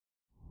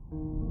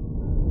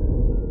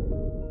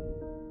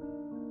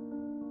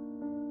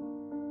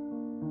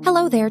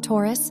Hello there,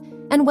 Taurus,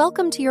 and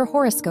welcome to your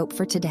horoscope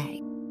for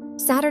today,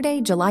 Saturday,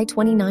 July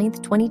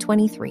 29th,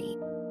 2023.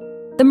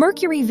 The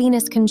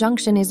Mercury-Venus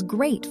conjunction is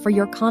great for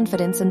your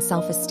confidence and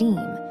self-esteem.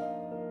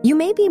 You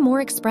may be more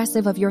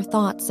expressive of your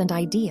thoughts and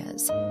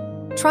ideas.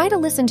 Try to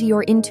listen to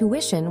your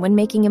intuition when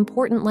making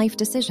important life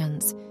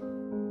decisions.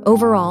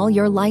 Overall,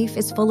 your life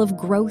is full of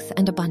growth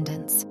and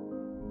abundance.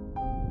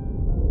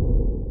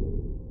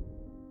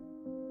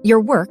 Your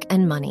work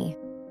and money.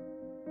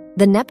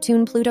 The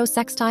Neptune-Pluto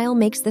sextile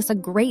makes this a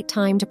great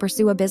time to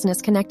pursue a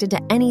business connected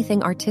to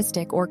anything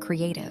artistic or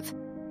creative.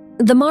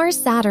 The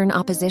Mars-Saturn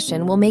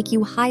opposition will make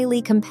you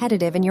highly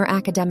competitive in your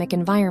academic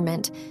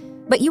environment,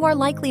 but you are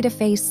likely to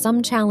face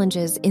some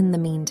challenges in the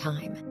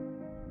meantime.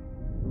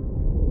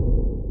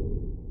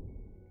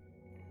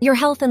 Your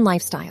health and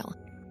lifestyle.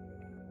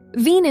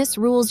 Venus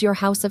rules your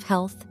house of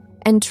health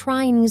and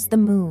trines the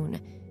moon,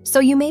 so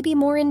you may be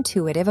more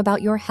intuitive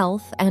about your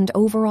health and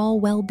overall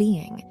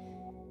well-being.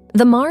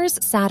 The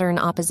Mars-Saturn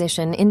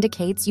opposition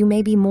indicates you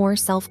may be more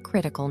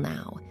self-critical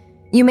now.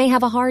 You may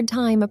have a hard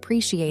time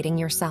appreciating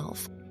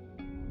yourself.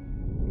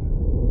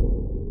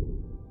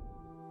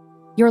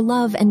 Your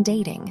love and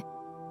dating.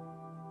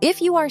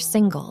 If you are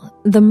single,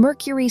 the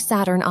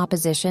Mercury-Saturn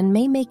opposition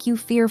may make you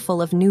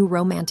fearful of new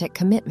romantic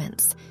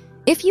commitments.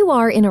 If you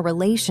are in a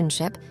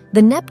relationship,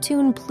 the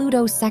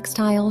Neptune-Pluto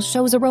sextile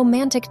shows a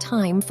romantic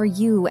time for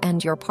you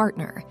and your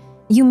partner.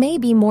 You may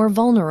be more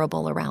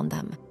vulnerable around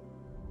them.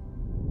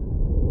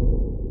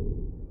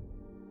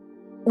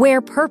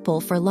 Wear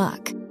purple for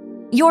luck.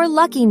 Your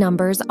lucky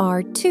numbers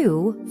are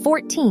 2,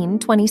 14,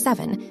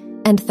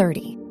 27, and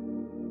 30.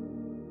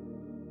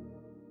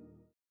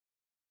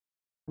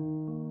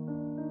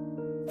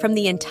 From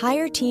the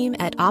entire team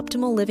at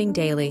Optimal Living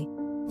Daily,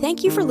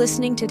 thank you for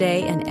listening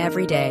today and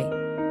every day.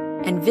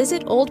 And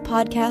visit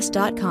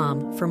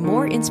oldpodcast.com for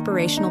more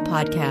inspirational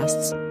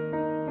podcasts.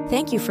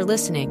 Thank you for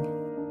listening.